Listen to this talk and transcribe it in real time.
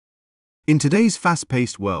In today's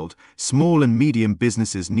fast-paced world, small and medium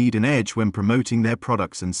businesses need an edge when promoting their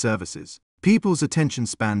products and services. People's attention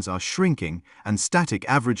spans are shrinking, and static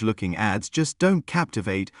average-looking ads just don't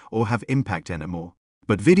captivate or have impact anymore.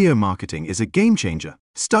 But video marketing is a game-changer.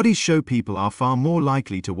 Studies show people are far more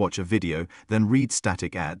likely to watch a video than read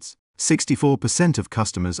static ads. 64% of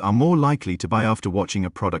customers are more likely to buy after watching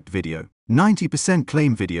a product video. 90%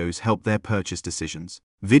 claim videos help their purchase decisions.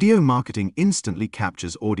 Video marketing instantly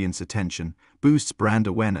captures audience attention, boosts brand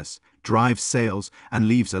awareness, drives sales, and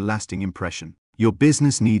leaves a lasting impression. Your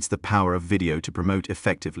business needs the power of video to promote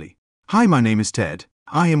effectively. Hi, my name is Ted.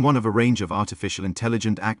 I am one of a range of artificial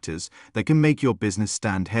intelligent actors that can make your business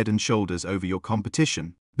stand head and shoulders over your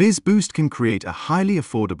competition. Biz Boost can create a highly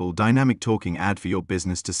affordable dynamic talking ad for your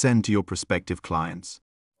business to send to your prospective clients.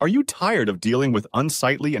 Are you tired of dealing with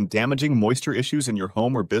unsightly and damaging moisture issues in your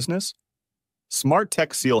home or business? Smart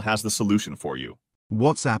Tech Seal has the solution for you.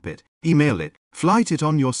 WhatsApp it, email it, flight it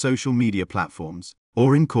on your social media platforms,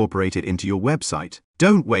 or incorporate it into your website.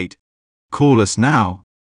 Don't wait. Call us now.